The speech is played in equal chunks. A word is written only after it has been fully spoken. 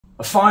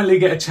I finally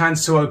get a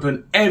chance to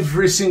open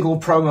every single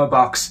promo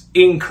box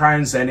in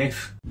Crown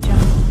Zenith.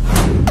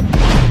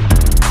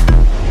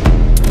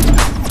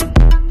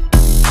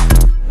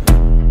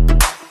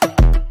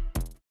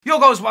 Yo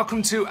guys,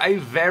 welcome to a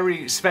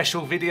very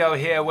special video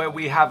here where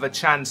we have a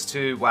chance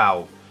to,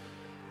 well,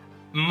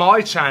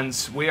 my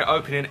chance, we are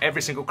opening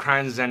every single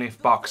Crown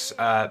Zenith box,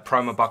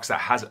 promo box that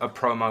has a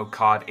promo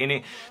card in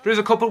it. There's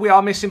a couple we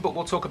are missing, but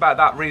we'll talk about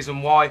that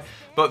reason why.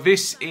 But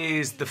this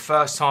is the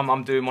first time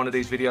I'm doing one of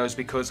these videos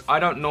because I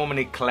don't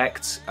normally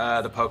collect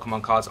the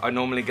Pokemon cards. I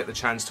normally get the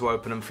chance to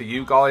open them for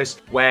you guys,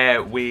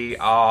 where we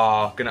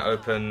are going to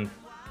open...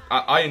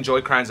 I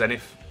enjoy Crown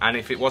Zenith, and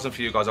if it wasn't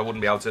for you guys, I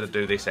wouldn't be able to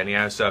do this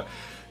anyhow. So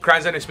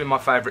Crown Zenith's been my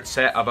favourite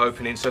set of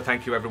opening, so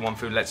thank you everyone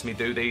who lets me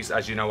do these.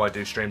 As you know, I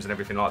do streams and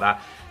everything like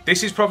that.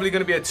 This is probably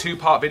going to be a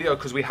two-part video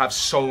because we have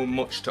so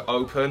much to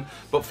open.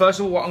 But first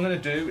of all, what I'm going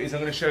to do is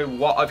I'm going to show you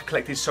what I've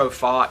collected so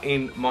far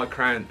in my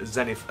Crown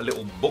Zenith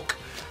little book.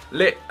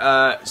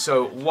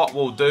 So what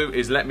we'll do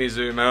is, let me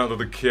zoom out of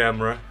the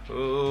camera.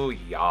 Oh,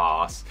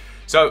 yes.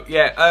 So,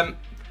 yeah,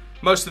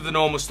 most of the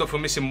normal stuff, we're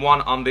missing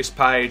one on this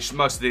page.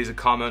 Most of these are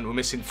common. We're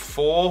missing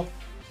 4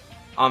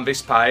 on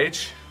this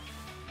page.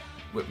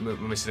 We're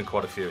missing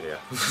quite a few here.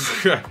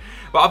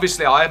 But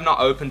obviously I have not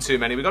opened too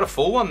many. We got a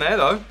full one there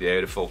though.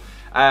 Beautiful.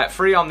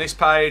 3 on this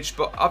page,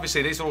 but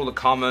obviously these are all the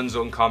commons,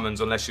 uncommons,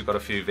 unless you've got a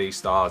few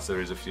V-stars. There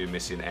is a few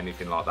missing,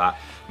 anything like that.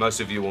 Most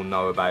of you will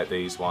know about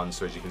these ones.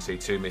 So as you can see,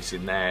 2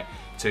 missing there,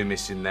 2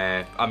 missing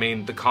there. I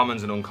mean, the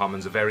commons and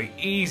uncommons are very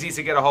easy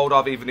to get a hold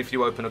of, even if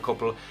you open a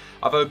couple.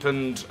 I've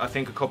opened, I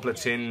think, a couple of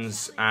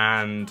tins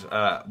and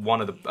one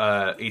of the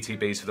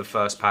ETBs for the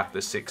first pack.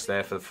 There's 6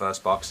 there for the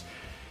first box.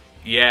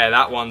 Yeah,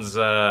 that one's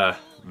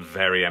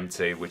very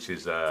empty, which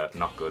is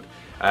not good.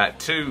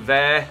 2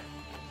 there,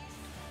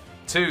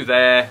 2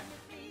 there,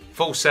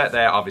 full set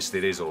there. Obviously,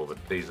 these are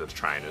the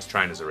trainers.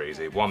 Trainers are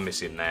easy. 1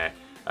 missing there,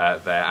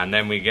 there, and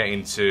then we get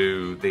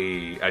into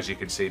the. As you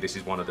can see, this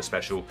is one of the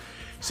special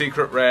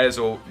secret rares,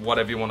 or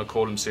whatever you want to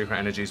call them, secret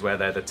energies, where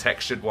they're the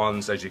textured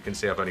ones. As you can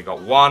see, I've only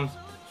got 1.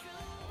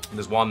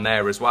 There's 1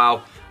 there as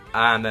well,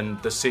 and then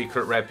the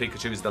secret rare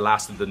Pikachu is the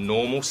last of the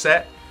normal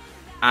set,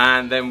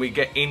 and then we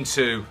get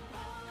into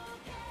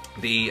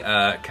the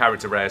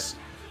character rares.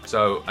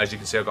 So as you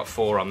can see, I've got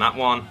 4 on that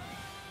one,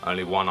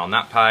 only 1 on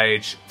that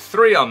page,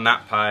 3 on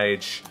that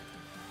page,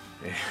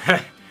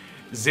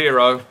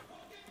 0.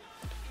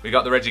 We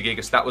got the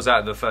Regigigas, that was out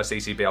of the first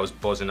ECB, I was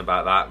buzzing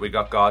about that. We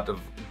got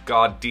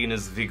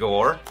Gardenia's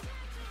Vigor.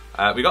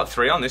 We got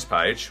 3 on this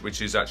page,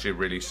 which is actually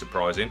really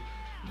surprising.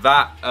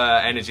 That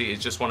energy is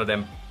just one of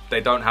them,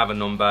 they don't have a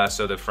number,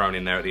 so they're thrown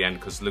in there at the end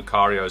because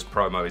Lucario's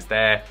promo is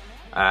there.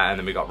 And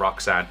then we got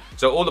Roxanne.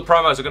 So all the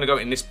promos are going to go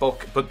in this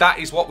book, but that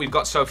is what we've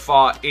got so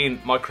far in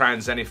my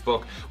Crown Zenith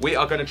book. We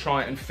are going to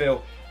try and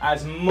fill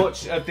as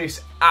much of this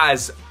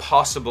as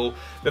possible.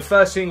 The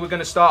first thing we're going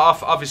to start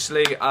off,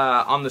 obviously,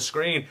 on the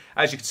screen,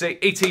 as you can see,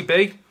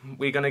 ETB.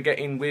 We're going to get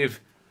in with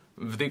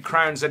the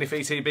Crown Zenith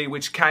ETB,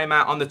 which came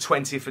out on the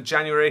 20th of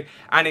January,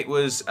 and it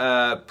was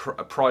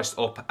priced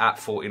up at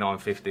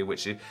 $49.50,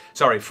 which is,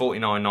 sorry,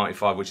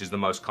 $49.95, which is the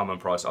most common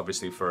price,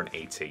 obviously, for an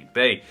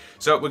ETB.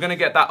 So we're going to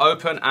get that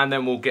open, and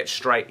then we'll get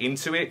straight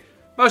into it.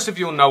 Most of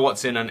you will know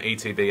what's in an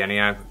ETB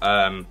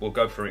anyhow. We'll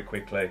go through it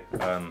quickly,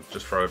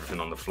 just throw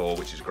everything on the floor,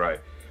 which is great.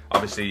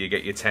 Obviously, you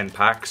get your 10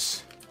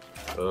 packs.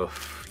 Ugh,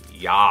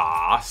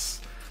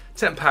 yes.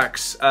 10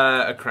 packs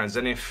at Crown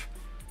Zenith.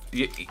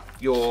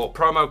 Your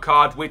promo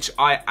card, which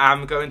I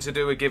am going to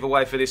do a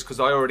giveaway for this because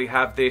I already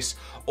have this.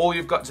 All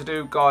you've got to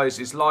do, guys,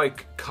 is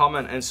like,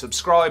 comment and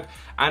subscribe,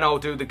 and I'll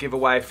do the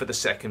giveaway for the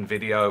second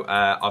video.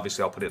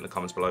 Obviously, I'll put it in the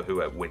comments below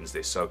who wins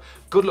this, so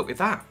good luck with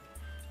that.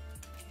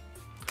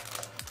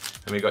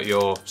 And we got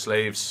your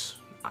sleeves.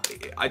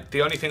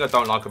 The only thing I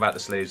don't like about the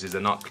sleeves is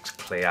they're not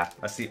clear.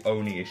 That's the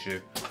only issue.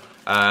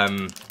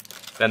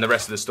 Then the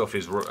rest of the stuff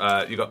is,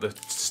 you got the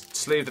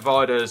sleeve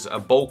dividers, a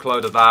bulk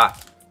load of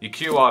that, your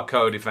QR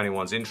code if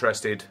anyone's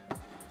interested.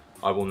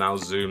 I will now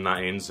zoom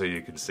that in so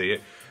you can see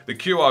it. The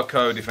QR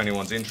code if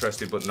anyone's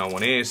interested, but no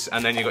one is.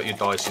 And then you got your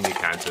dice and your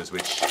counters,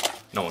 which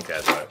no one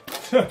cares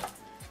about.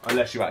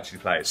 Unless you actually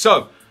play it.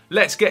 So,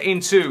 let's get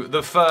into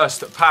the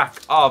first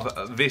pack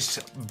of this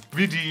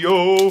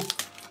video.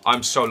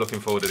 I'm so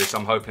looking forward to this.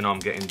 I'm hoping I'm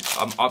getting...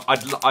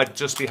 I'd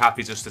just be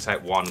happy just to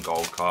take 1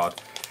 gold card.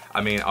 I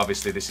mean,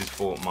 obviously this is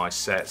for my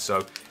set,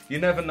 so you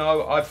never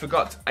know. I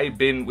forgot a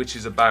bin, which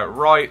is about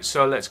right.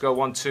 So let's go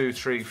 1, 2,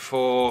 3,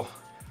 4.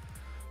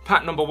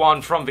 Pack number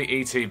 1 from the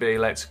ETB.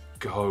 Let's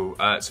go.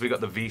 So we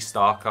got the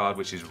V-Star card,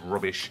 which is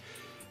rubbish.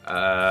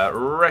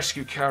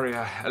 Rescue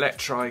Carrier,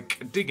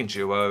 Electrike, Digging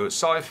Duo,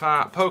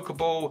 Sci-Fi,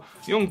 Pokeball,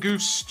 Young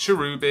Goose,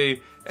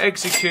 Cherubi,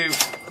 Execute,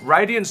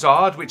 Radiant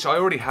Zard, which I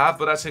already have,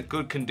 but that's a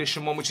good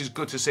condition one, which is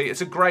good to see.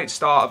 It's a great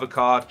start of a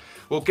card.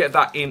 We'll get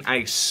that in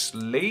a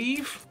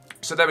sleeve.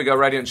 So there we go,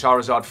 Radiant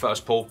Charizard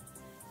first pull.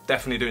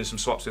 Definitely doing some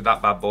swaps with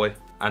that bad boy.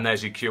 And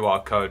there's your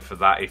QR code for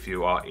that if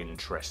you are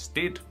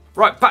interested.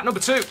 Right, pack number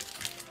 2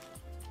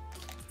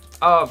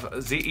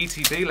 of the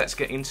ETB. Let's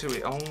get into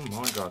it. Oh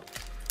my god.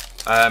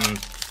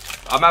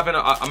 I'm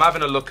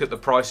having a look at the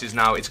prices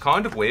now. It's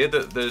kind of weird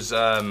that there's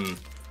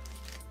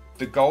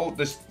the gold.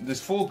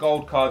 There's 4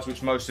 gold cards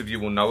which most of you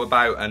will know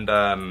about, and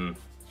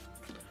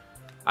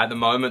at the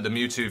moment the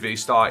Mewtwo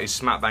V-Star is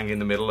smack bang in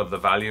the middle of the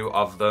value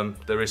of them.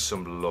 There is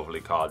some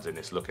lovely cards in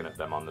this, looking at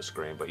them on the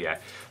screen. But yeah,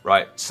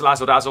 right.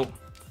 Salazzle Dazzle,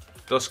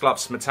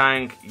 Dusclops,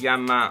 Smatang,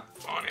 Yanma,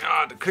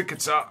 Barnyard,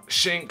 Cricketer,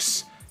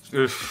 Shinx.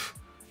 Oof,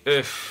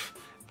 oof,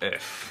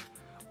 oof.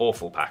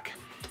 Awful pack.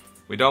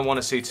 We don't want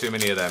to see too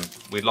many of them.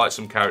 We'd like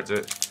some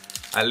character,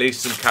 at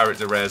least some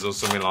character rares or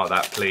something like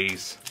that,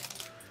 please.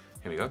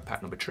 Here we go,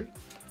 pack number 3.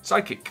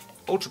 Psychic,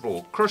 Ultra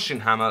Ball,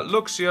 Crushing Hammer,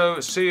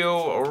 Luxio,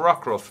 Seal,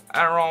 Rockruff,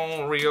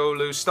 Aron,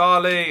 Riolu,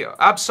 Starly,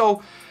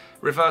 Absol,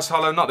 Reverse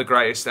Hollow, not the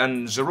greatest,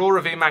 and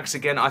Zorora VMAX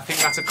again. I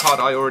think that's a card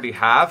I already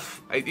have,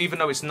 even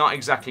though it's not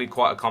exactly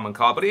quite a common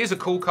card, but it is a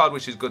cool card,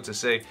 which is good to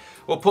see.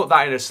 We'll put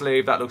that in a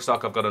sleeve. That looks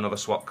like I've got another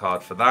swap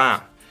card for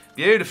that.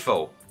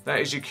 Beautiful. That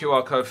is your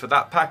QR code for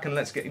that pack, and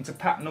let's get into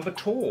pack number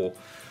 2.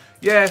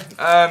 Yeah,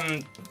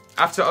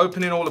 after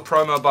opening all the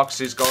promo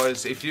boxes,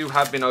 guys, if you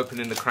have been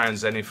opening the Crown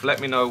Zenith, let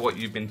me know what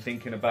you've been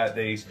thinking about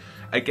these.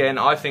 Again,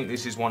 I think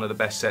this is one of the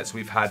best sets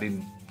we've had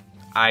in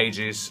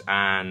ages,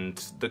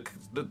 and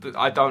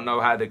I don't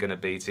know how they're going to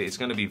beat it. It's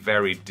going to be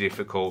very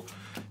difficult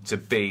to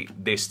beat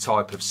this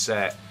type of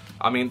set.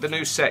 I mean, the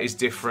new set is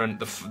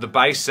different. The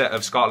base set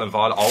of Scarlet and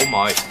Violet, oh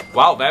my.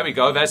 Well, there we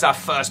go. There's our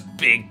first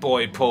big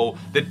boy pull.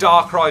 The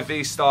Darkrai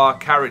V-Star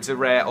character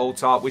rare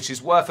alt art, which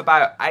is worth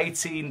about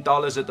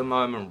 $18 at the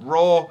moment,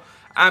 raw.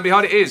 And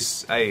behind it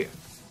is a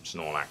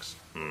Snorlax.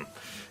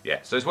 Yeah,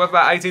 so it's worth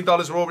about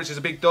 $18 raw, which is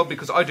a big dub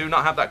because I do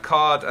not have that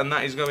card, and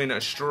that is going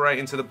straight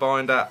into the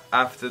binder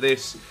after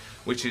this,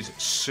 which is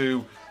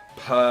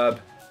superb.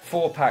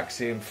 4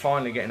 packs in,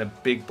 finally getting a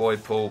big boy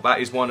pull. That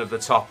is one of the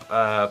top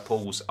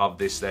pulls of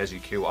this. There's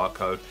your QR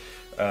code.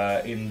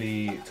 In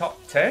the top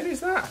 10, is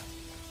that?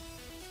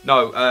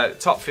 No,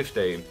 top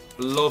 15.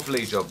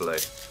 Lovely jubbly.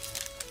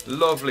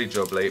 Lovely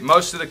jubbly.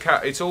 Most of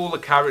the it's all the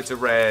character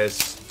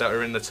rares that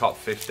are in the top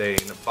 15,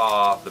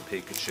 bar the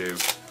Pikachu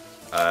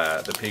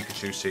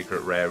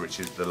secret rare, which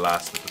is the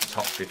last of the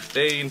top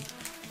 15,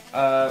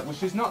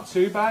 which is not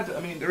too bad. I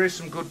mean, there is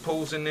some good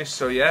pulls in this,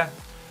 so yeah.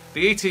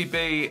 The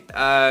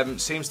ETB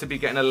seems to be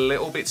getting a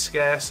little bit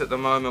scarce at the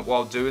moment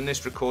while doing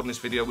this, recording this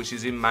video, which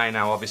is in May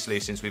now, obviously,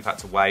 since we've had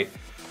to wait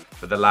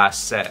for the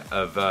last set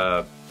of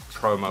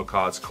promo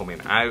cards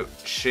coming out.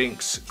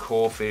 Shinx,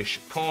 Corfish,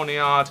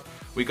 Pawniard.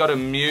 We got a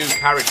Mew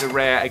character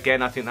rare.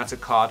 Again, I think that's a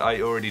card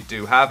I already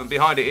do have. And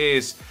behind it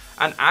is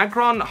an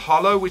Aggron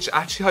Hollow, which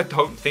actually I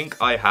don't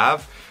think I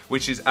have,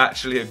 which is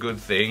actually a good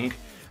thing.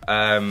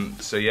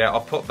 So yeah,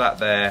 I'll put that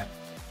there.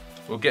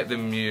 We'll get the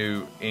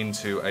Mew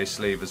into a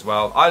sleeve as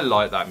well. I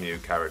like that Mew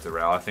character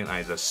rare. I think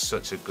that is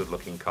such a good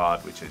looking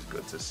card, which is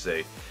good to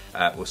see.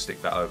 We'll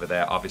stick that over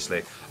there.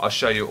 Obviously, I'll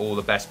show you all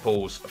the best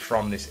pulls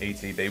from this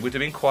ETB. We're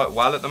doing quite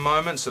well at the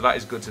moment, so that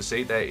is good to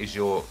see. There is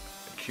your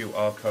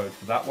QR code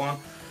for that one.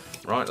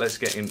 Right, let's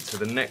get into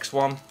the next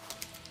one.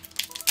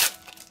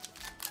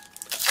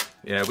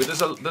 Yeah,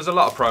 there's a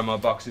lot of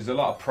promo boxes, a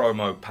lot of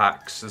promo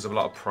packs, there's a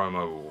lot of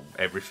promo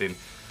everything.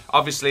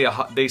 Obviously,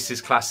 this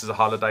is classed as a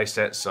holiday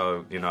set,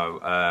 so, you know,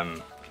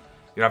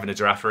 you're having a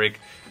giraffe rig.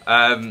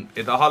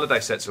 The holiday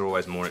sets are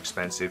always more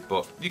expensive,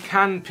 but you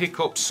can pick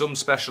up some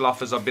special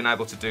offers. I've been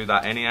able to do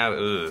that anyhow.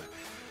 Ugh.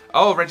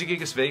 Oh,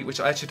 Regigigas V, which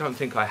I actually don't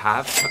think I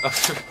have.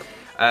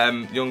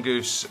 Young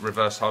Goose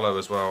Reverse Hollow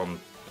as well.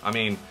 I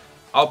mean,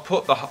 I'll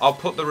put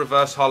the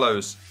Reverse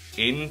Hollows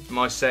in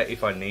my set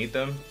if I need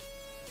them.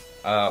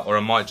 Or I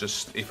might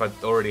just, if I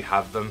already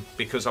have them,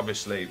 because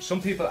obviously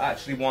some people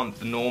actually want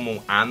the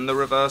normal and the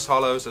reverse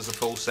hollows as a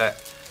full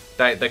set.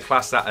 They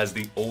class that as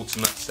the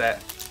ultimate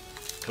set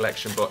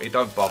collection, but it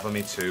don't bother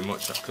me too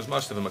much because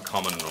most of them are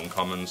common and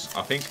uncommons.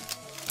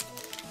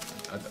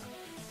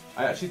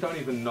 I actually don't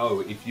even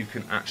know if you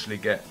can actually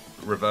get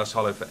reverse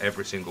hollow for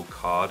every single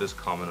card as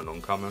common and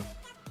uncommon.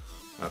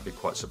 That'd be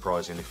quite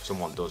surprising if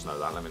someone does know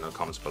that. Let me know in the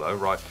comments below.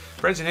 Right,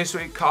 Friends in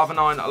History,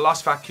 Carvanine,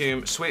 Lost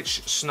Vacuum,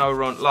 Switch,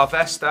 Snowrun,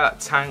 Larvesta,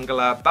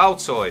 Tangela,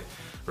 Baltoy,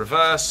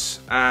 Reverse,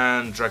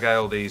 and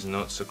Dragale these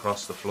nuts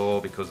across the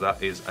floor because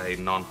that is a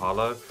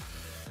non-hollow.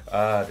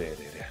 Dear.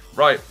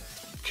 Right,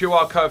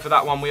 QR code for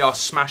that one. We are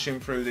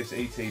smashing through this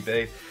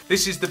ETB.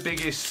 This is the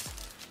biggest,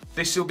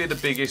 this will be the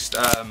biggest,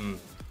 the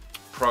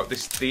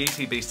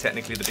ETB is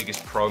technically the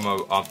biggest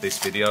promo of this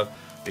video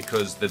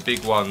because the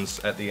big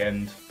ones at the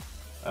end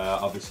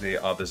obviously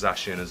are the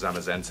Zacian and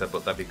Zamazenta,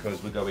 but they're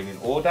because we're going in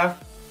order.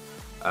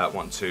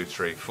 1, 2,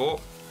 3, 4.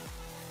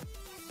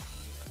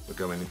 We're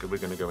going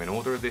to go in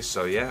order of this.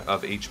 So yeah,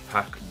 of each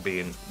pack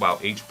being, well,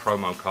 each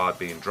promo card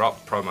being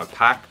dropped, promo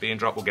pack being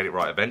dropped. We'll get it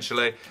right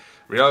eventually.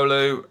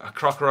 Riolu, a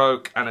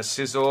Crocoroke, and a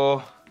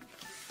Scizor.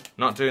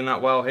 Not doing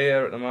that well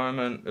here at the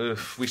moment.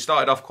 Oof. We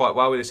started off quite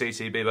well with this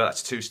ETB, but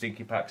that's 2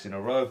 stinky packs in a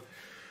row.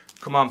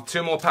 Come on,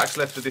 2 more packs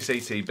left of this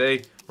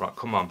ETB. Right,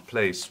 come on,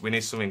 please. We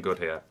need something good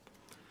here.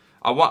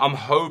 I'm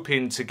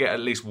hoping to get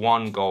at least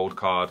 1 gold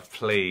card,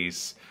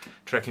 please.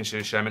 Trekking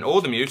Shoe Shaman, or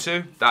the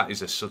Mewtwo. That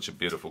is such a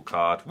beautiful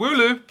card.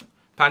 Wooloo,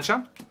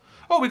 Pancham.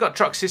 Oh, we got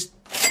Toxicity,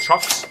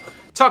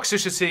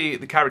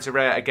 the character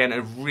rare. Again,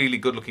 a really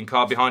good looking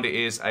card. Behind it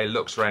is a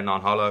Luxray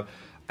non-holo.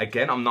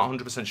 Again, I'm not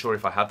 100% sure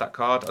if I had that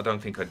card. I don't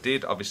think I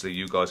did. Obviously,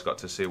 you guys got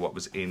to see what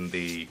was in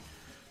the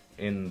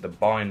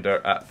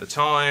binder at the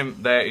time.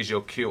 There is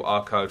your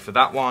QR code for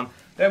that one.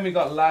 Then we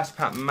got last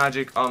pack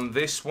magic on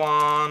this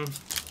one.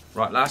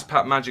 Right, last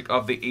pack magic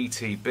of the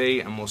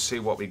ETB, and we'll see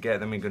what we get.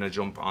 Then we're going to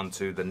jump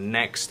onto the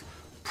next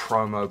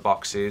promo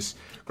boxes.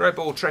 Great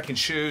Ball, Trekking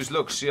Shoes,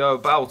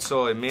 Luxio,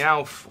 Baltoy,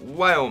 Meowth,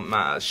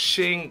 Whalemat,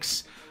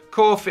 Shinx,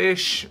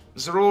 Corfish,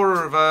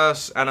 Zorora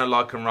Reverse, and a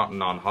Lycanroc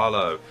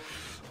non-holo.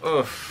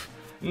 Oof,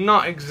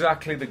 not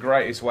exactly the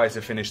greatest way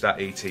to finish that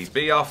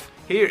ETB off.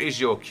 Here is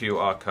your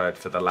QR code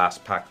for the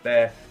last pack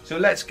there. So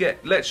let's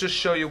just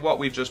show you what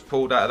we've just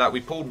pulled out of that. We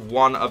pulled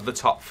one of the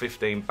top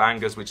 15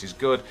 bangers, which is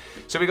good.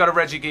 So we got a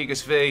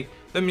Regigigas V,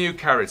 the Mew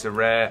character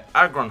rare,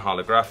 Aggron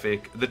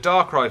holographic, the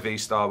Darkrai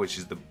V-Star, which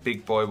is the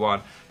big boy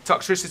one,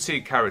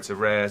 Toxtricity character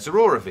rare,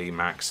 Zorora V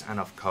Max,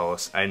 and of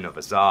course another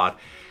Zard,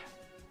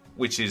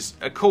 which is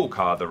a cool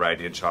card, the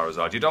Radiant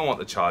Charizard. You don't want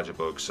the Charger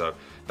Bug, so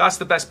that's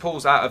the best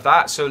pulls out of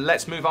that. So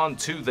let's move on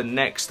to the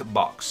next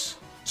box.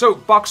 So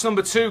box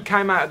number 2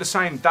 came out at the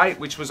same date,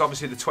 which was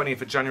obviously the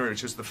 20th of January,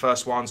 which was the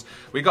first ones.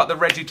 We got the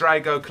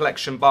Regidrago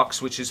collection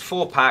box, which is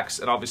 4 packs,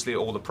 and obviously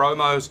all the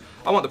promos.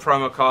 I want the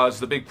promo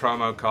cards, the big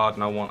promo card,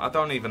 and I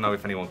don't even know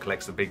if anyone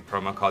collects the big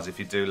promo cards. If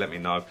you do, let me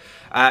know.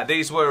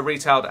 These were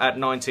retailed at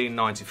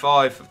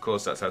 $19.95. Of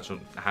course, that's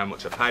how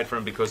much I paid for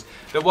them, because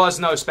there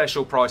was no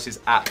special prices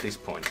at this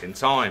point in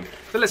time.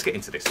 So let's get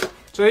into this.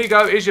 So here you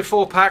go, here's your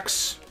 4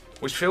 packs,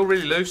 which feel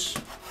really loose.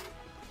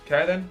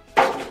 Okay then.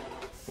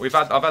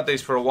 I've had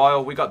these for a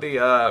while. We got the,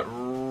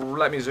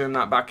 let me zoom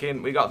that back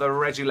in. We got the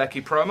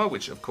Regieleki promo,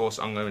 which of course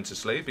I'm going to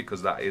sleeve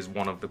because that is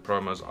one of the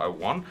promos I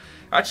won.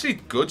 Actually,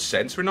 good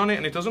censoring on it,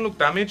 and it doesn't look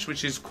damaged,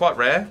 which is quite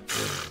rare.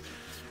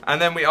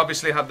 And then we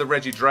obviously have the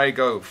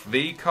Regidrago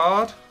V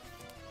card.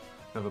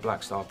 Another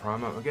Black Star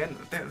promo again.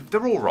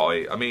 They're all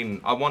right. I mean,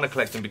 I want to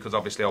collect them because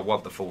obviously I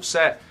want the full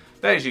set.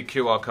 There's your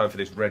QR code for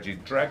this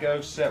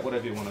Regidrago set,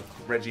 whatever you want to,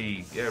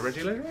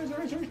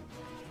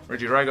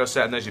 Regidrago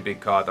set, and there's your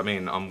big card. I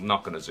mean, I'm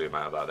not going to zoom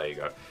out of that. There you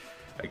go.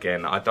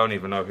 Again, I don't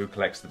even know who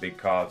collects the big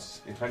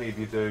cards. If any of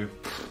you do,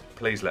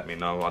 please let me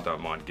know. I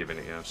don't mind giving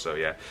it you. So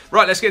yeah.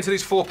 Right, let's get into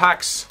these 4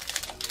 packs.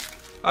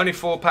 Only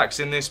 4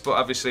 packs in this, but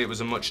obviously it was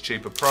a much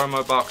cheaper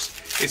promo box.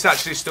 It's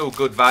actually still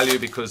good value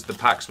because the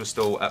packs were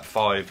still at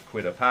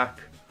 £5 a pack,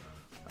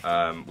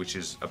 which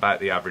is about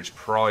the average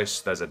price.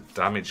 There's a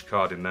damage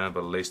card in there, but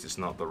at least it's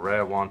not the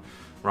rare one.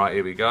 Right,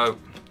 here we go.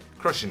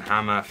 Crushing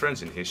Hammer,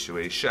 Friends in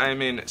History,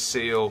 Shaman,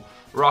 Seal,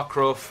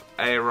 Rockruff,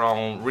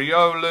 Aeron,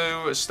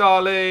 Riolu,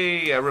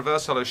 Starly, a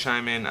Reverse Holo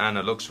Shaman, and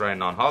a Luxray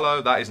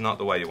non-holo. That is not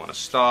the way you want to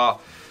start.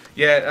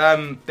 Yeah,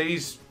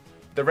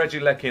 the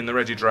Regieleki and the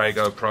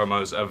Regidrago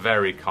promos are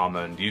very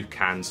common. You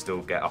can still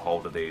get a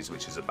hold of these,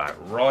 which is about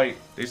right.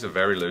 These are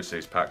very loose,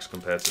 these packs,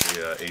 compared to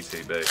the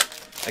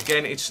ETB.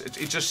 Again, it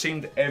just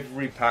seemed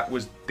every pack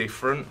was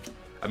different.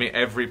 I mean,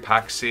 every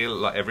pack seal,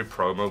 like every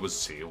promo was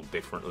sealed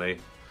differently.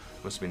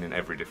 Must have been in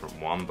every different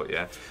one, but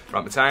yeah.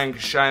 Right, Matang,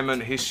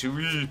 Shaman,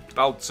 Hisui,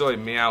 Baltoy,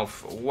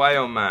 Meowth,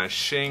 Whaleman,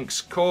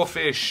 Shinx,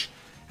 Corfish,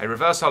 a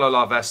Reverse Holo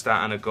Larvesta,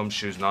 and a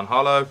Gumshoes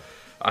non-holo.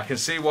 I can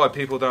see why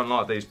people don't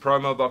like these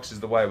promo boxes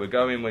the way we're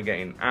going. We're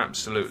getting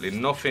absolutely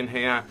nothing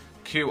here.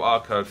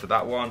 QR code for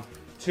that one.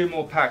 2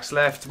 more packs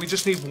left. We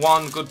just need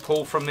one good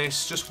pull from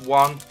this. Just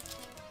one.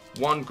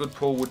 One good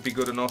pull would be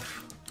good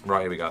enough.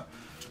 Right, here we go.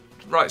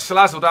 Right,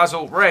 Salazzle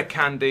Dazzle, Rare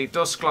Candy,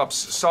 Dusclops,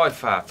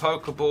 Cypher,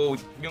 Pokeball,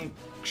 Yungoos,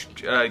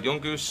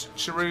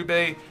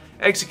 Cherubi,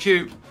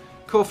 Execute,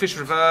 Corfish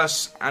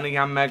Reverse, and a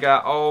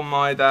Yanmega. Oh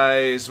my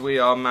days, we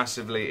are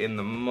massively in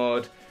the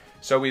mud.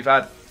 So we've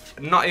had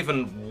not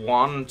even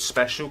one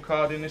special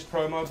card in this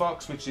promo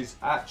box, which is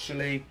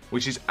actually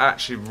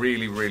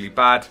really, really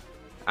bad.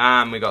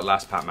 And we got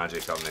last pack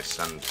magic on this,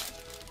 and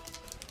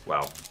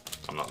well,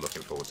 I'm not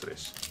looking forward to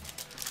this.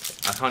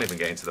 I can't even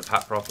get into the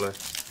pack properly.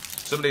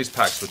 Some of these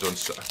packs were done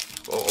so.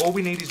 All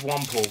we need is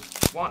one pull.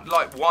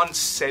 One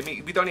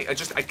semi. We don't need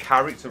just a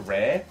character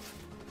rare.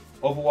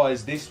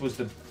 Otherwise, this was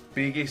the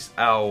biggest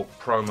L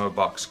promo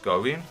box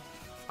going.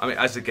 I mean,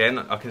 as again,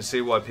 I can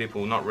see why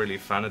people are not really a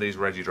fan of these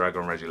Regidrago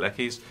and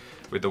Regielekis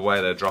with the way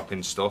they're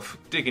dropping stuff.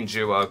 Digging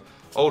Duo,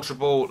 Ultra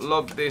Ball,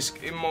 Love Disc,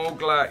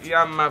 Immorgla,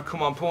 Yanmab,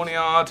 come on,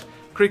 Pawniard,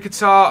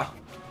 Kricketar.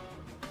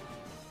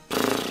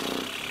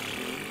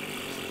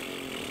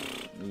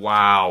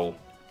 Wow.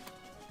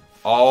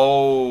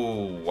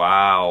 Oh,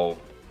 wow.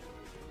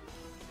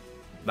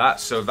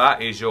 So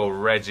that is your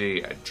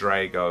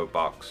Regidrago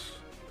box.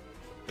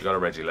 We got a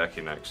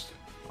Regieleki next.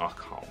 I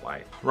can't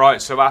wait.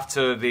 Right, so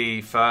after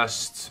the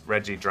first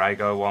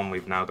Regidrago one,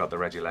 we've now got the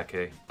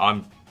Regieleki.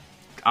 I'm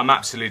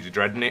absolutely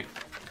dreading it.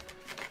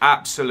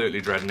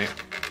 Absolutely dreading it.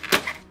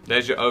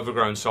 There's your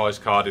overgrown size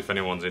card if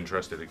anyone's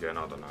interested again,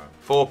 I don't know.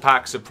 4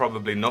 packs are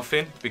probably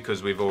nothing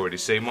because we've already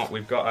seen what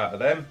we've got out of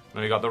them.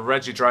 Then we got the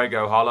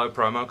Regidrago Holo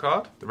promo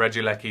card, the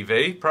Regieleki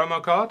V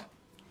promo card,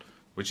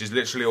 which is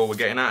literally all we're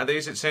getting out of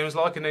these, it seems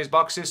like, in these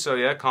boxes. So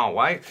yeah, can't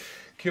wait.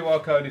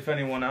 QR code if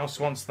anyone else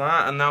wants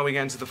that. And now we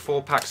get into the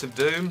 4 packs of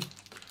Doom.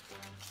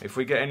 If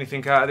we get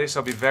anything out of this,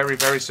 I'll be very,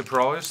 very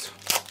surprised.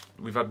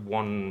 We've had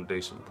one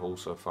decent pull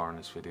so far in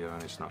this video,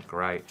 and it's not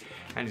great.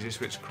 Energy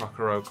Switch,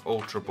 Crocker Oak,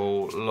 Ultra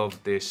Ball,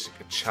 Love Disc,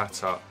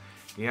 Chatter,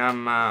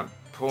 Yamma,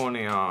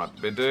 Pawniard,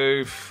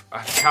 Bidoof,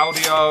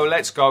 Caldio,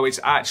 let's go. It's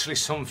actually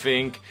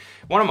something,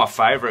 one of my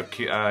favourite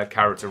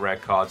character rare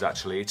cards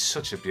actually. It's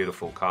such a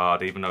beautiful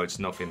card, even though it's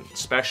nothing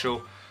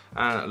special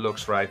and it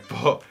looks right,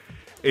 but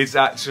it's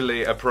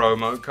actually a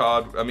promo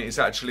card. I mean, it's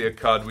actually a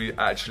card we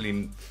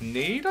actually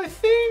need, I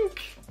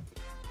think.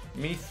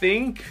 Me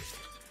think,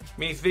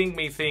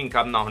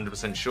 I'm not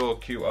 100% sure.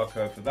 QR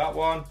code for that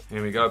one.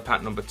 Here we go,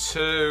 pack number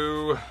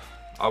 2.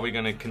 Are we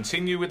going to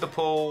continue with the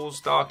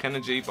pulls? Dark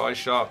Energy,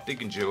 Bisharp,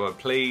 Dig and Duo,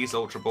 Please,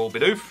 Ultra Ball,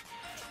 Bidoof,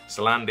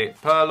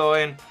 Salandit,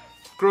 Purloin,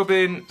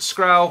 Grubbin,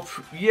 Scralp.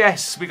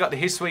 Yes, we got the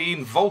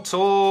Hisuian,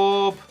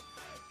 Voltorb.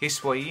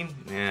 Hisuian,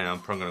 yeah, I'm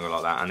probably going to go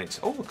like that. And it's,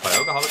 oh,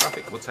 Kyogre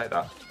holographic, we'll take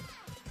that.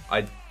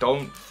 I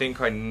don't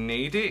think I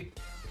need it,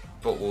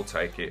 but we'll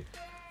take it.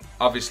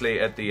 Obviously,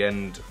 at the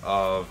end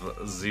of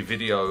the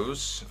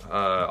videos,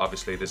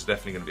 obviously there's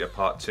definitely going to be a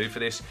part 2 for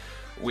this.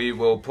 We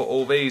will put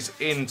all these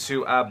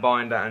into our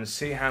binder and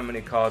see how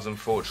many cards,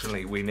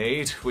 unfortunately, we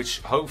need, which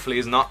hopefully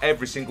is not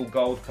every single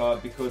gold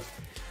card, because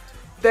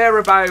they're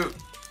about,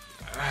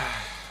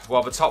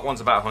 well, the top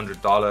one's about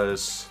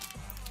 $100,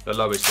 the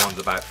lowest one's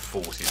about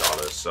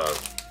 $40, so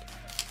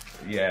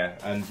yeah,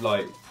 and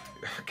like,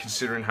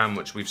 considering how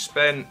much we've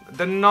spent,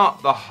 they're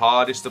not the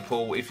hardest to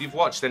pull. If you've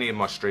watched any of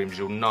my streams,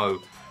 you'll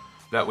know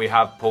that we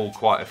have pulled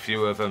quite a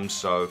few of them,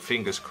 so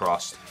fingers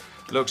crossed.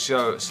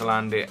 Luxio,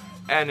 Salandit,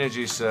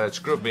 Energy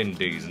Search, Grubbin,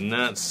 D's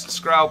Nuts,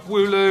 Scralp,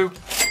 Wooloo,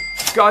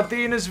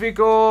 Gardenia's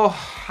Vigor.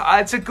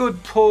 It's a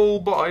good pull,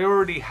 but I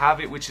already have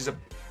it, which is a,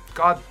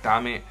 god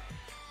damn it.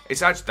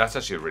 It's actually, that's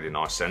actually a really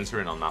nice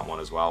centering on that one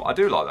as well. I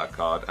do like that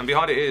card. And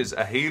behind it is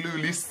a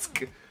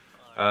Helulisk.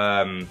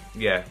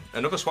 Yeah,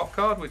 another swap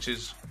card, which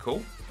is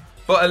cool.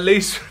 But at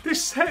least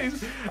this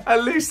says,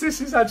 at least this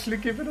is actually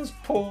giving us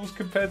pulls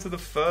compared to the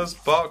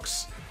first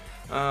box.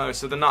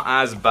 So they're not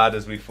as bad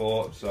as we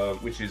thought, so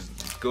which is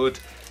good.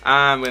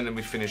 And then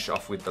we finish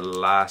off with the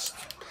last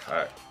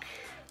pack,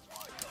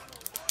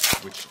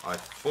 which I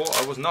thought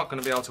I was not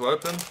going to be able to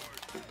open.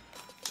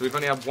 So we've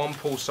only had 1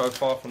 pull so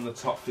far from the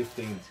top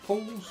 15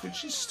 pulls,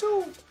 which is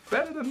still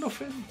better than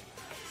nothing.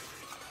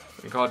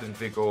 Guardian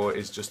Vigor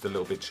is just a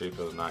little bit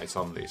cheaper than that.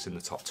 It's in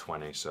the top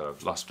 20, so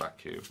Lost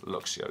Vacuum,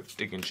 Luxio,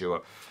 Dig and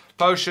Duo,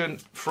 Potion,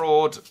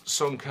 Fraud,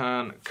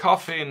 Sunkern,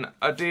 Coffin,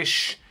 a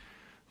Dish,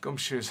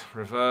 Gumshoes,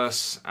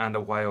 Reverse, and a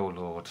Whale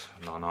Lord,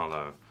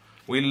 Nanalo.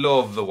 We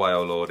love the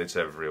Whale Lord, it's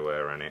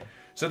everywhere, isn't it?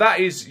 So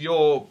that is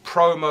your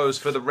promos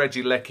for the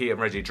Regieleki and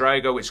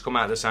Regidrago, which come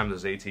out the same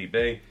as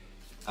ETB.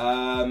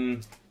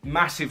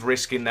 Massive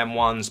risk in them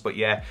ones, but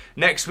yeah.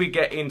 Next we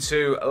get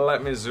into,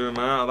 let me zoom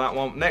out of that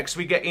one. Next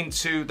we get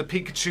into the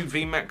Pikachu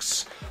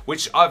VMAX,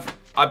 which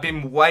I've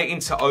been waiting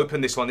to open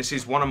this one. This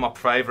is one of my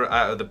favourite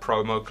out of the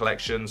promo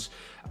collections.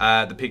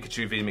 The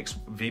Pikachu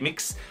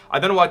VMix. I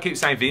don't know why I keep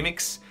saying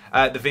VMix.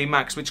 The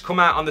VMAX, which come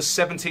out on the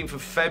 17th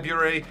of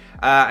February,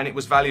 and it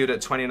was valued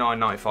at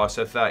 $29.95,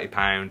 so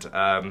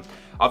 £30.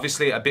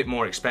 Obviously a bit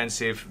more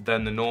expensive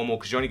than the normal,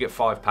 because you only get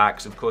 5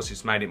 packs. Of course,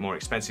 it's made it more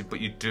expensive,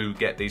 but you do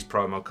get these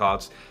promo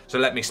cards. So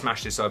let me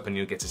smash this open,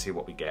 you'll get to see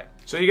what we get.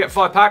 So you get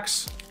 5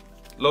 packs,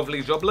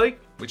 lovely jubbly,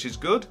 which is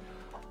good.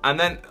 And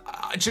then,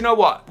 do you know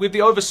what? With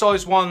the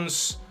oversized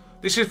ones,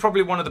 this is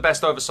probably one of the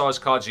best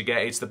oversized cards you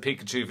get. It's the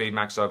Pikachu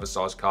VMAX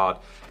oversized card.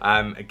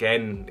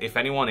 Again, if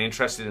anyone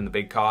interested in the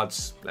big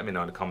cards, let me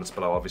know in the comments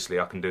below. Obviously,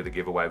 I can do the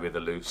giveaway with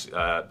the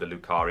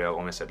Lucario.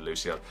 Almost said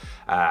Lucio.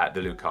 The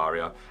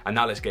Lucario. And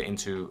now let's get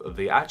into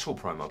the actual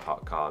promo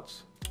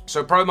cards.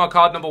 So promo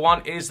card number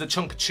 1 is the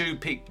Chunkachu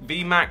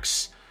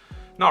VMAX.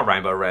 Not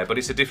Rainbow Rare, but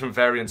it's a different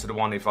variant to the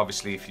one.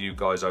 If you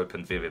guys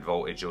open Vivid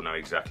Voltage, you'll know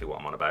exactly what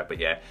I'm on about. But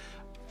yeah.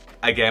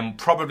 Again,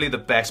 probably the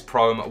best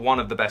promo, one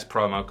of the best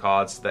promo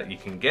cards that you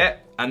can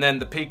get. And then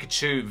the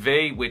Pikachu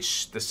V,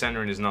 which the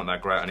centering is not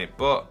that great on it,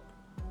 but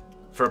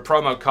for a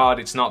promo card,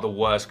 it's not the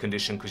worst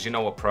condition, because you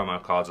know what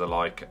promo cards are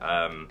like.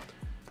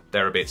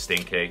 They're a bit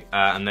stinky.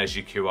 And there's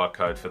your QR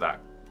code for that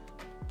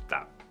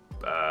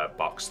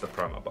box, the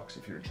promo box,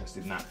 if you're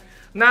interested in that.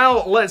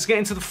 Now, let's get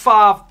into the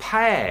 5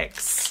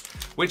 packs,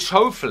 which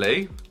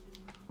hopefully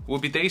will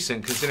be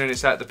decent, considering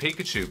it's out the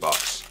Pikachu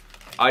box.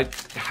 I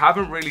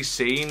haven't really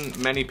seen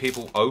many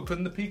people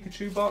open the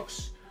Pikachu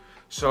box,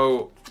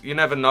 so you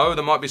never know,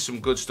 there might be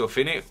some good stuff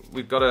in it.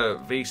 We've got a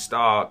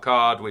V-Star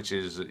card, which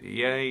is,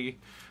 yay,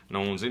 no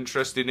one's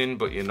interested in,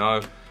 but you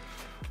know.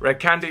 Red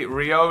Candy,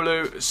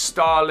 Riolu,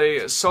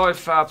 Starly,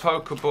 Sci-Fi,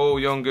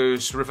 Pokeball,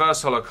 Yungoos,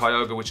 Reverse Holo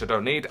Kyogre, which I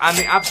don't need, and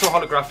the Absol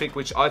Holographic,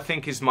 which I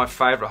think is my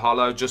favourite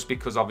holo, just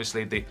because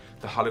obviously the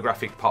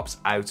holographic pops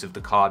out of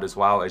the card as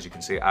well, as you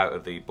can see, out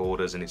of the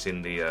borders, and it's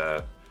in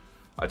the...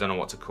 I don't know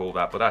what to call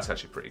that, but that's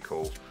actually pretty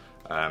cool.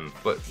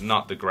 but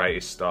not the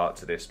greatest start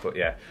to this. But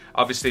yeah,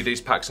 obviously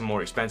these packs are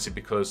more expensive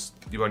because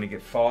you only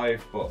get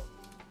 5, but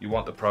you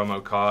want the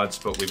promo cards.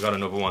 But we've got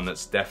another one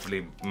that's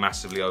definitely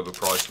massively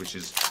overpriced, which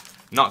is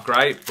not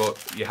great,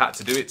 but you had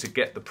to do it to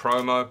get the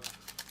promo.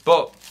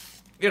 But,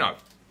 you know,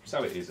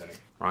 so it is, isn't it?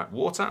 Right,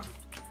 Water,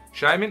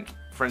 Shaman,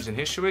 Friends in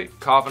History,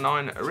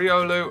 Carvanine,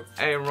 Riolu,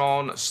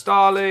 Aaron,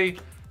 Starly,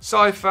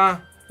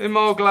 Cypher,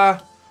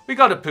 Imogla. We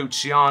got a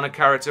Pucciana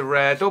character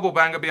rare, double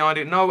banger behind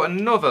it. No,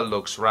 another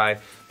Lux Ray.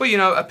 But you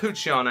know, a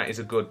Pucciana is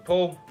a good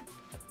pull.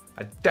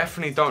 I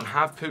definitely don't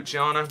have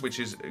Pucciana, which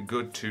is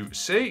good to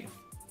see.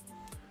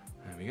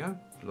 There we go,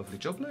 lovely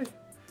jubbly.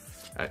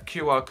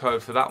 QR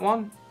code for that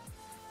one.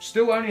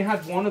 Still only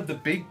had one of the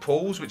big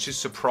pulls, which is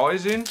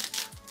surprising,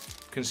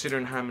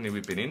 considering how many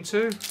we've been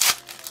into.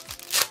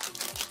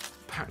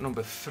 Pack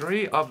number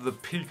 3 of the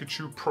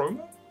Pikachu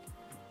promo.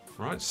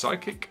 Right,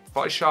 Psychic,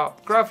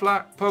 Bisharp,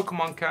 Gravelat,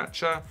 Pokemon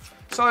Catcher,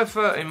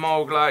 Cypher,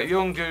 Imogla,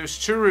 Yungoos,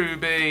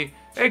 Cherubi,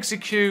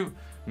 Execute,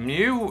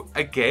 Mew,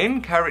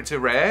 again, character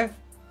rare.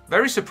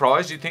 Very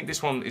surprised, you'd think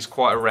this one is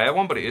quite a rare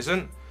one, but it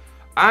isn't.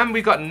 And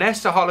we got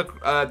Nessa,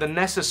 the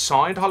Nessa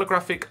signed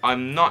holographic.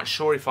 I'm not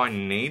sure if I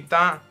need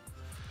that.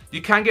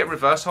 You can get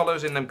reverse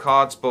holos in them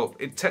cards, but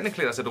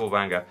technically that's a double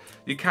banger.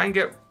 You can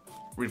get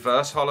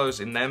reverse holos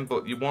in them,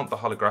 but you want the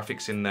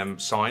holographics in them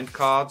signed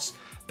cards.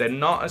 They're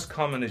not as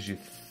common as you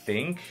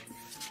think,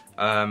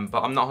 but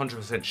I'm not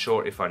 100%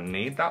 sure if I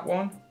need that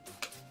one.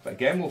 But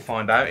again, we'll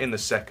find out in the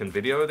second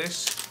video of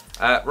this.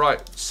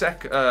 Right,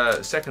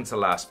 second to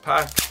last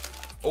pack.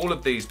 All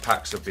of these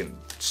packs have been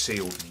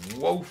sealed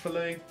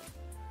woefully.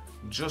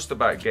 Just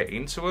about get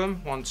into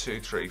them. 1, 2,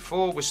 3,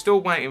 4. We're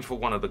still waiting for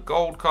one of the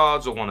gold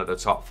cards or one of the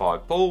top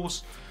 5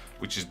 pulls,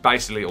 which is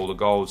basically all the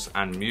golds,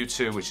 and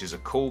Mewtwo, which is a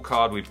cool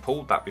card. We've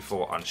pulled that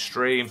before on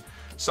stream.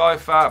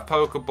 Cypher,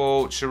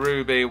 Pokeball,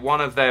 Cherubi,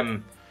 one of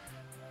them,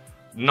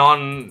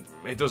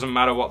 it doesn't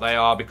matter what they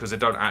are because they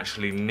don't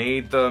actually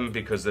need them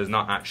because they're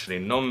not actually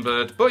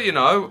numbered. But you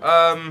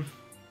know,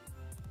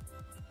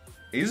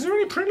 is there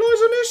any print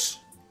lines on this?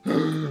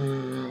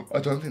 I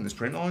don't think there's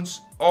print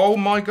lines. Oh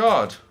my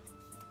god.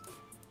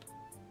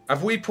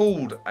 Have we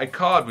pulled a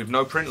card with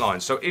no print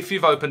lines? So if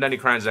you've opened any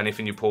Crown Zenith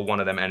and you pull one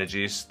of them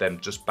energies, them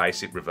just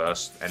basic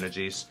reverse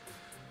energies,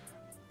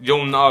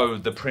 you'll know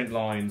the print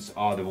lines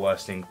are the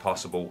worst thing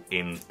possible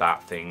in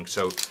that thing.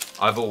 So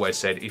I've always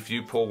said, if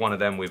you pull one of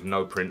them with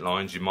no print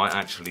lines, you might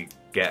actually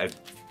get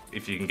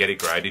if you can get it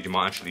graded, you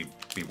might actually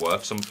be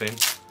worth something.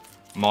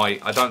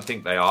 I don't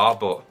think they are,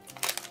 but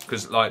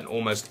because like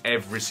almost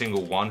every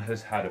single one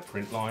has had a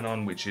print line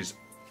on, which is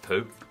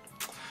poop.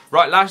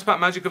 Right, last pack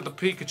magic of the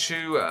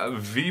Pikachu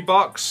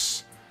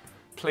V-Box.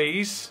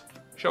 Please,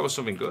 show us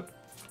something good.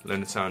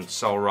 Lunatone,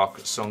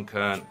 Solrock,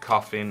 Sunkern,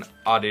 Coffin,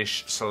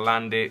 Oddish,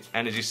 Salandit,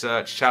 Energy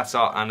Search,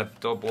 Chatot, and a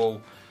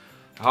double.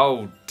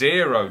 Oh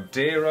dear, oh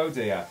dear, oh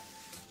dear.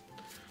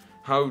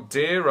 Oh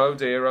dear, oh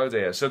dear, oh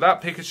dear. So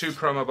that Pikachu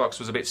promo box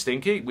was a bit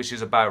stinky, which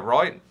is about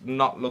right.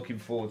 Not looking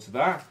forward to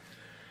that.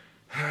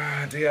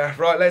 Dear.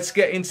 Right, let's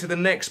get into the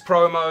next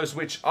promos,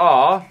 which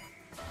are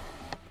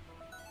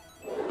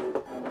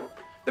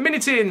the mini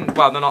tin.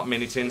 Well, they're not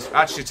mini tins.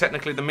 Actually,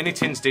 technically, the mini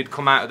tins did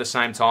come out at the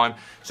same time.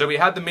 So we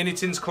had the mini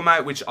tins come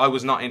out, which I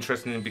was not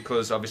interested in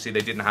because obviously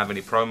they didn't have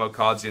any promo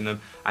cards in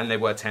them, and they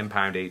were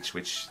 £10 each,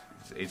 which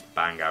is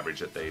bang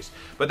average at these.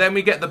 But then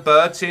we get the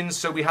bird tins.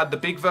 So we had the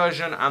big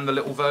version and the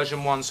little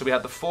version one. So we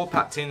had the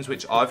 4-pack tins,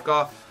 which I've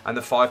got, and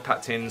the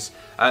 5-pack tins.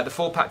 The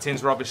 4-pack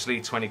tins were obviously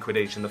 20 quid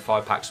each, and the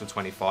 5-packs were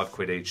 25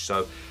 quid each.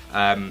 So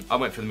I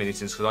went for the mini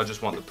tins because I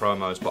just want the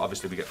promos. But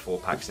obviously we get 4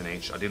 packs in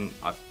each. I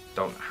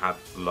don't have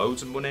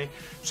loads of money,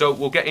 so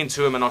we'll get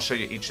into them and I'll show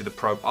you each of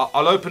the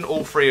I'll open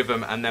all 3 of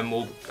them and then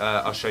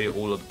I'll show you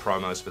all of the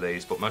promos for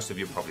these, but most of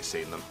you have probably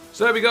seen them.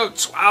 So there we go,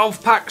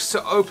 12 packs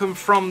to open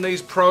from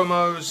these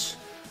promos,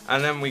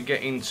 and then we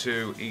get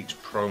into each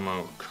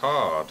promo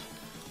card,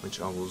 which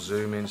I will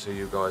zoom in so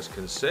you guys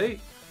can see.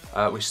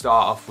 We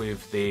start off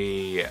with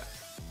the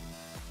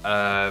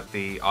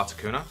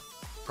Articuno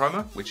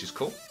promo, which is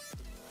cool.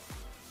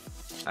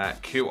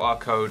 QR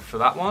code for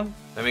that one.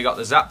 Then we got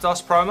the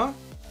Zapdos promo.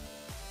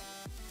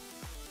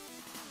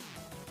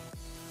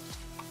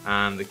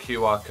 And the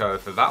QR code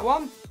for that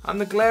one, and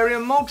the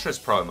Galarian Moltres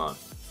promo.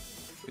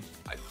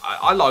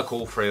 I like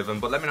all 3 of them,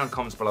 but let me know in the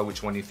comments below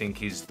which one you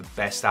think is the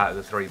best out of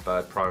the 3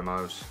 bird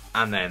promos,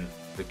 and then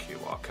the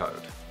QR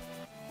code.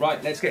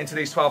 Right, let's get into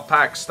these 12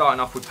 packs, starting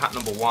off with pack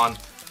number 1.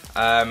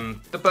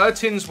 The bird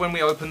tins, when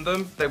we opened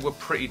them, they were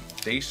pretty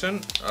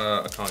decent.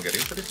 I can't get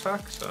into this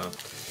pack, so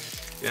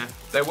yeah,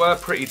 they were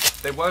pretty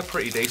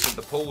decent.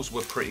 The pulls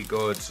were pretty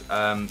good.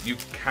 You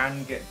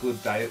can get good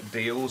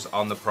deals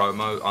on the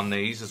promo on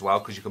these as well,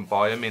 because you can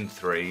buy them in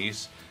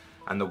 3s,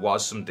 and there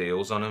was some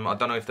deals on them. I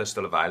don't know if they're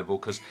still available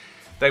because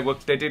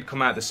they did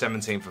come out the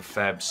 17th of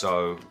Feb,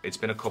 so it's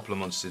been a couple of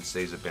months since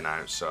these have been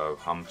out. So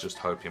I'm just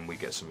hoping we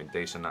get something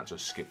decent. That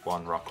just skip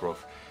one, Rockruff,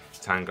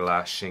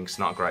 Tangela, Shinx,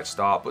 not a great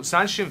start, but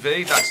Sanshin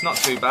V, that's not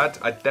too bad.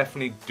 I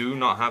definitely do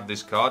not have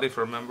this card if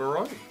I remember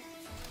right.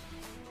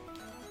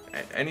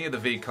 any of the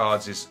V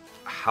cards is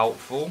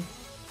helpful.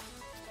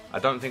 I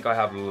don't think I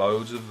have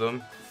loads of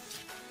them.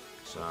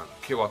 So,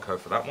 QR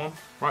code for that one.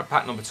 Right,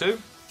 pack number 2.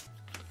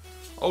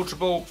 Ultra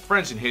Ball,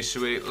 Friends in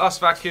History, Lost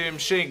Vacuum,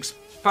 Shinx,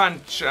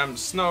 Pancham,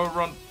 Snow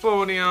Run,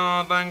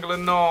 Boneyard, Angler,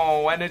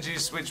 no, Energy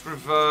Switch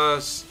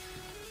Reverse.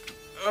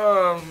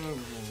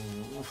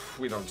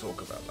 We don't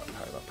talk about that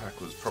pack. That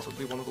pack was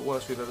probably one of the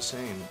worst we've ever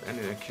seen. Any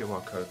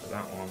QR code for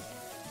that one.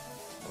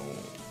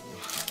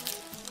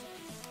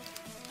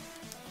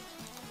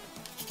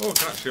 Oh, I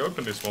can actually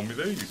open this one with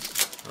these.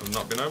 I've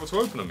not been able to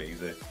open them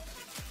easy.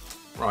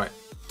 Right,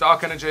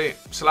 Dark Energy,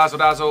 Salazzle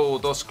Dazzle,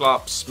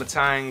 Dusclops,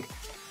 Matang,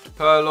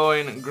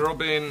 Purloin,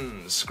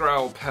 Grubbin,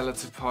 Skrull,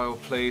 Pelletapile,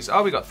 please.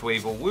 Oh, we got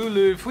Thweevil,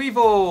 Wooloo,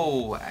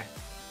 Thweevil!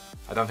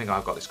 I don't think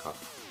I've got this card.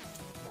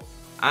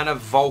 And a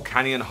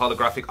Volcanion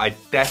holographic. I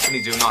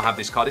definitely do not have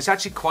this card. It's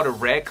actually quite a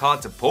rare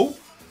card to pull,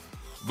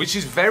 which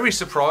is very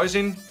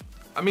surprising.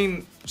 I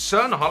mean,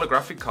 certain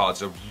holographic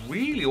cards are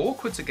really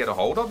awkward to get a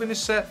hold of in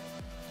this set.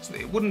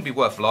 It wouldn't be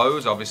worth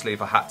loads, obviously,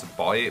 if I had to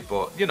buy it,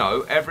 but, you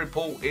know, every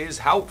pull is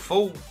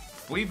helpful.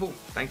 Weevil,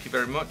 thank you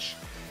very much.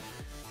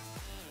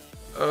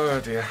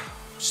 Oh dear.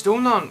 Still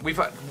none. We've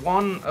had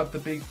one of the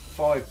big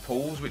 5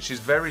 pulls, which is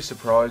very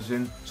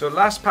surprising. So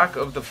last pack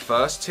of the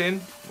first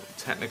tin,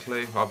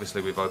 technically,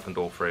 obviously we've opened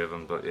all 3 of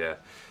them, but yeah.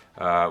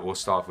 We'll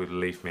start with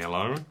Leave Me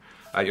Alone.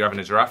 You're having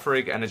a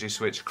Girafarig, Energy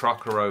Switch,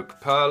 Crocoroke,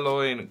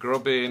 Purloin,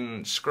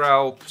 Grubbin,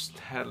 Scralp,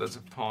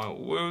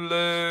 Pelletapile,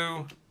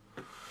 Wooloo,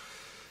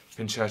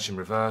 Pinchurch in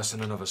reverse,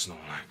 and another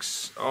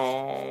Snorlax.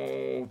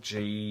 Oh,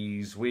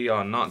 jeez. We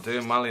are not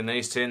doing well in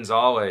these tins,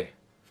 are we?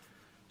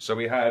 So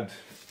we had,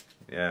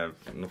 yeah,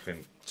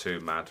 nothing too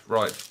mad.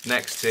 Right,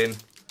 next tin.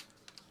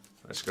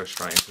 Let's go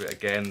straight into it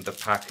again. The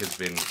pack has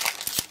been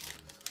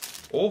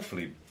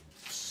awfully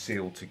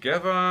sealed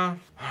together.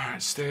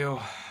 Alright,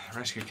 Steel,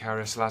 Rescue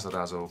Carrier, Salazzle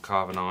Dazzle,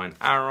 Carvanine,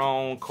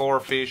 Aron,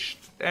 Corefish,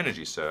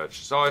 Energy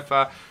Search,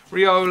 Cypher,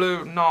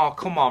 Riolu, no,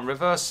 come on,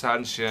 Reverse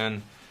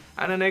Sanction,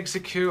 and an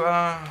Executor.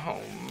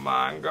 Oh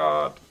my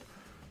god.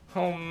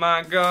 Oh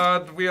my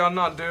god, we are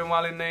not doing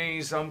well in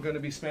these. I'm going to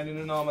be spending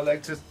an arm and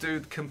leg to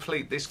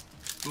complete this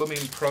blooming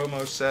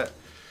promo set.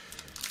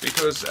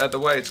 Because the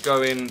way it's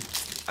going,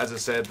 as I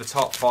said, the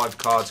top 5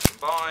 cards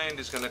combined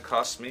is going to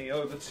cost me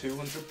over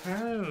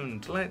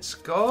 £200. Let's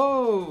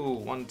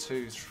go. 1,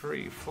 2,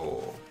 3,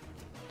 4.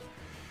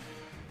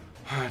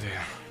 Oh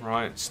dear.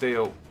 Right,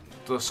 Steel,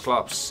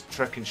 Dusclops,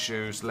 Trekking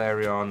Shoes,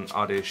 Larion,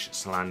 Oddish,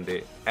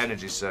 Salandit,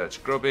 Energy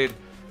Search, Grubbin,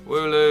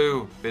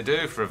 Wooloo,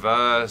 Bidoof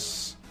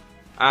Reverse,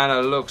 and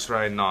a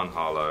Luxray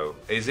non-holo.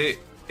 Is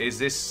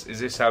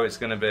this how it's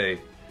gonna be?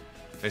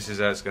 This is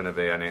how it's gonna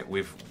be, and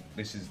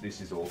this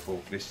is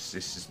awful.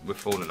 We're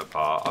falling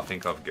apart. I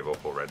think I've given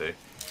up already.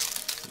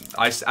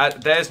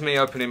 There's me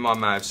opening my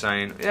mouth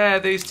saying, yeah,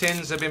 these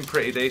tins have been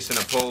pretty decent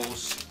at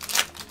pulls.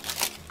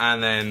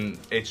 And then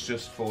it's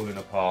just falling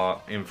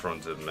apart in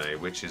front of me,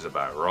 which is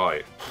about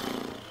right.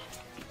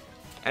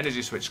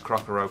 Energy Switch,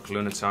 Crocoroke,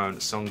 Lunatone,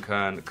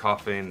 Sunkern,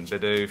 Coffin,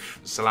 Bidoof,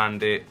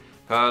 Salandit,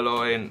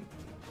 Purloin,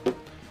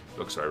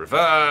 Luxray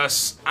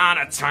Reverse, and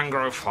a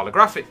Tangrowth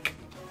holographic.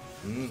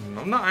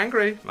 I'm not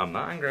angry. I'm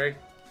not angry.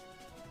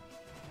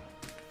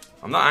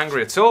 I'm not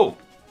angry at all.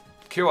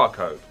 QR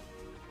code.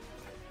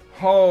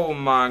 Oh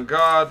my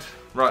god.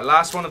 Right,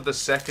 last one of the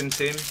second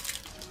tin.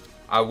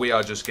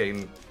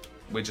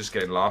 We're just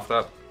getting laughed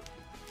at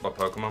by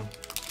Pokemon.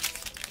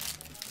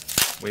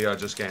 We are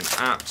just getting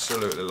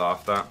absolutely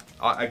laughed at.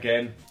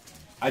 Again,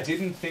 I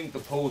didn't think the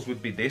pulls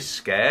would be this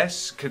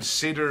scarce,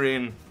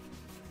 considering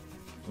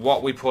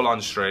what we pull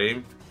on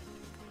stream.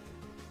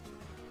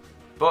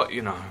 But,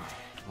 you know,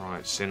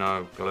 right,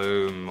 Sinnoh,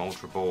 Gloom,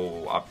 Ultra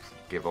Ball, I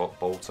give up,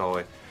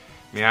 Boltoy,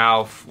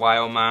 Meowth,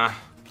 Wailmer,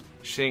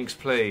 Shinx,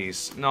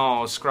 please.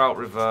 No, Sprout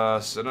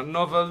Reverse, and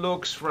another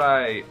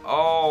Luxray.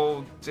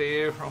 Oh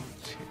dear, oh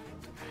dear.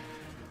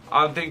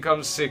 I think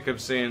I'm sick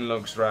of seeing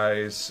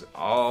Luxrays.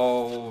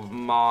 Oh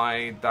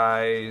my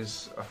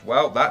days.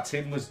 Well, that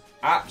tin was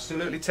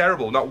absolutely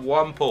terrible. Not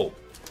one pull.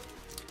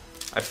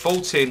 A full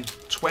tin,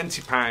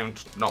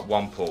 £20, not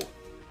one pull.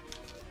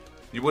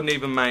 You wouldn't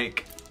even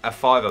make a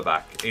 £5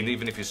 back,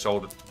 even if you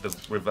sold the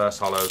reverse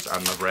hollows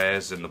and the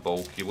rares in the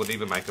bulk. You wouldn't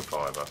even make a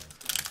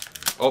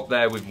 £5. Up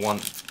there with one.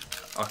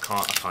 I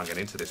can't get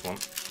into this one.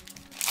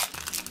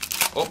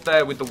 Up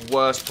there with the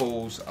worst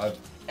pulls I've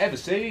ever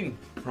seen.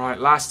 Right,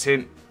 last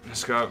tin.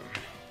 Let's go.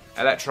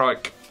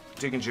 Electrike,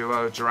 Digging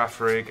Duo,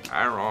 Girafarig,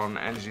 Aron,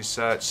 Energy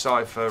Search,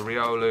 Cypher,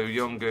 Riolu,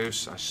 Young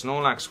Goose,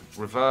 Snorlax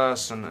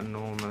Reverse, and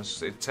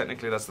Enormous.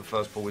 Technically that's the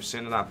first pull we've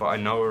seen of that, but I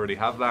know I already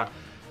have that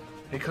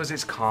because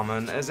it's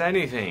common as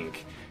anything.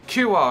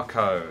 QR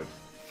code.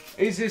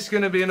 Is this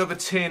going to be another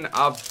tin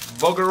of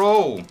bugger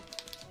all?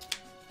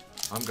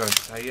 I'm going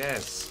to say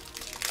yes.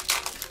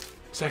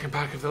 Second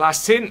pack of the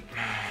last tin.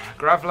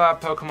 Graveler,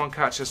 Pokemon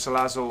Catcher,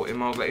 Salazzle,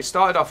 Immobile. It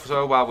started off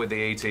so well with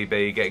the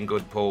ETB, getting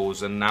good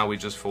pulls, and now we've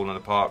just fallen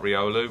apart.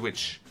 Riolu,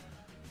 which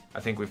I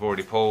think we've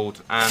already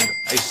pulled, and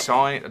a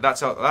sign.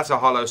 That's a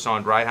hollow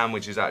signed Rayhan,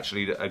 which is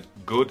actually a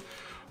good.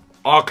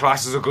 Our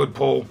class is a good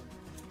pull.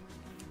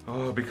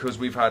 Oh, because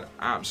we've had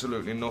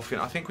absolutely nothing.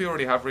 I think we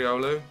already have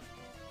Riolu.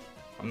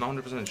 I'm not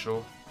 100%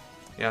 sure.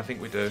 Yeah, I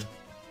think we do.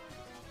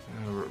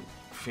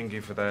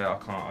 Thingy for there, I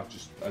can't,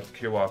 a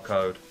QR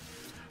code.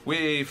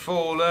 We've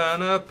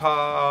fallen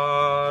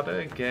apart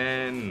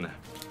again.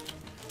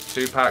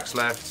 2 packs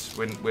left.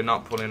 We're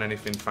not pulling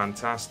anything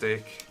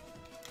fantastic.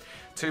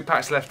 2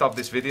 packs left of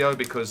this video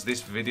because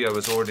this video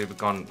has already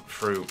gone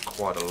through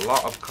quite a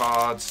lot of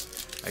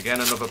cards. Again,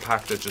 another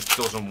pack that just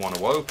doesn't want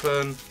to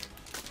open.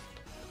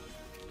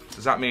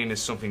 Does that mean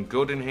there's something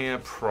good in here?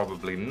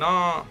 Probably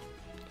not.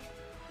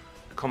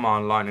 Come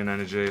on, Lightning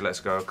Energy, let's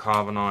go.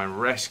 Carbonine,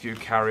 Rescue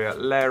Carrier,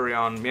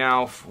 Larion,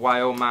 Meowth,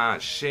 Whalemat,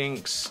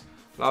 Shinx,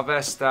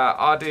 Larvesta,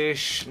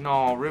 Oddish,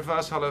 no,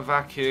 Reverse Hollow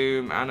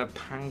Vacuum, and a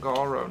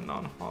Pangoro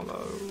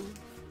non-hollow.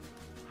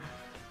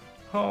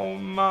 Oh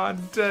my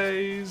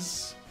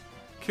days.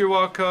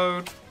 QR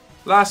code.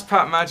 Last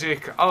pack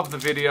magic of the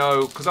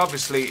video, because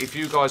obviously if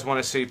you guys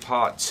want to see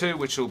part 2,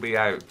 which will be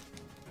out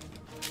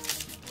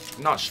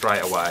not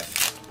straight away.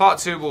 Part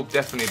 2 will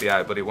definitely be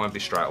out, but it won't be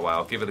straight away.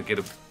 I'll give it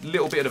a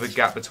little bit of a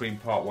gap between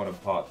part 1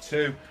 and part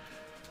 2.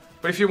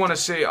 But if you want to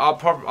see, I'll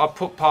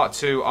put part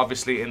 2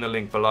 obviously in the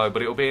link below,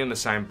 but it'll be in the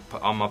same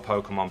on my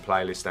Pokemon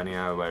playlist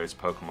anyhow, where it's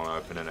Pokemon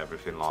Open and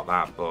everything like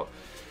that. But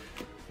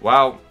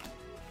well,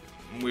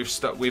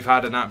 we've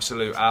had an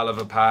absolute hell of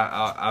a pack.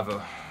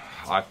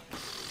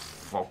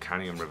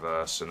 Volcanion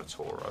Reverse and a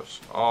Tauros.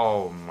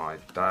 Oh my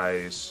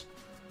days.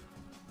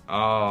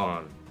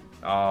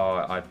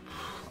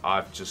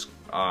 I've just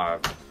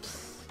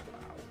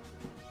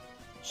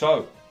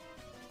so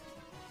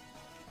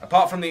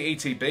apart from the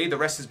ETB, the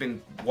rest has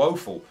been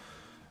woeful.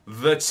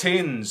 The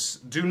tins,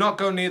 do not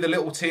go near the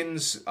little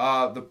tins,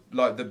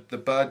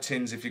 the bird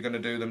tins. If you're going to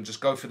do them,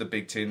 just go for the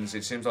big tins.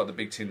 It seems like the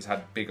big tins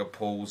had bigger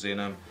pulls in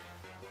them.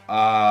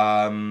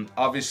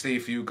 Obviously,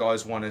 if you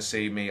guys want to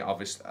see me,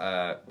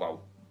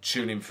 well,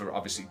 tune in for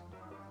obviously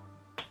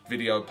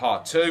video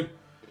part 2,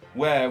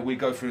 where we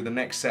go through the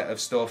next set of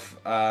stuff,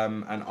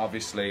 and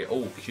obviously,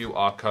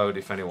 QR code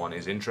if anyone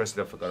is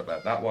interested. I forgot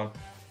about that one.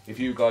 If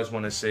you guys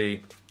want to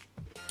see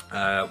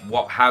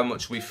how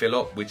much we fill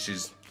up, which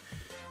is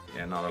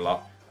not a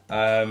lot,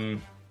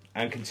 and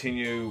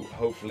continue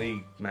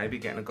hopefully maybe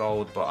getting a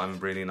gold, but I'm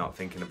really not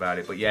thinking about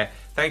it. But yeah,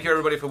 thank you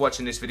everybody for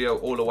watching this video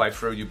all the way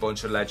through, you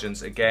bunch of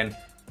legends. Again,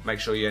 make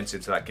sure you enter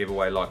into that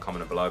giveaway, like,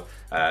 comment below,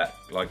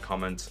 like,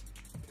 comment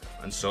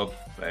and sub.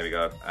 There we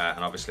go.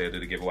 And obviously I'll do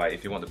the giveaway.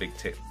 If you want the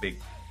big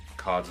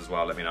cards as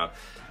well, let me know.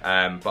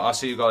 But I'll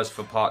see you guys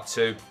for part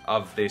 2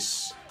 of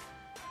this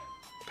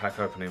pack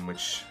opening,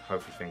 which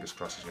hopefully, fingers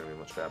crossed, is going to be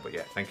much better. But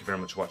yeah, thank you very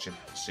much for watching.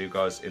 See you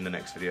guys in the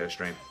next video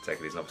stream. Take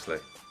it easy, obviously.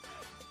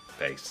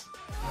 Peace.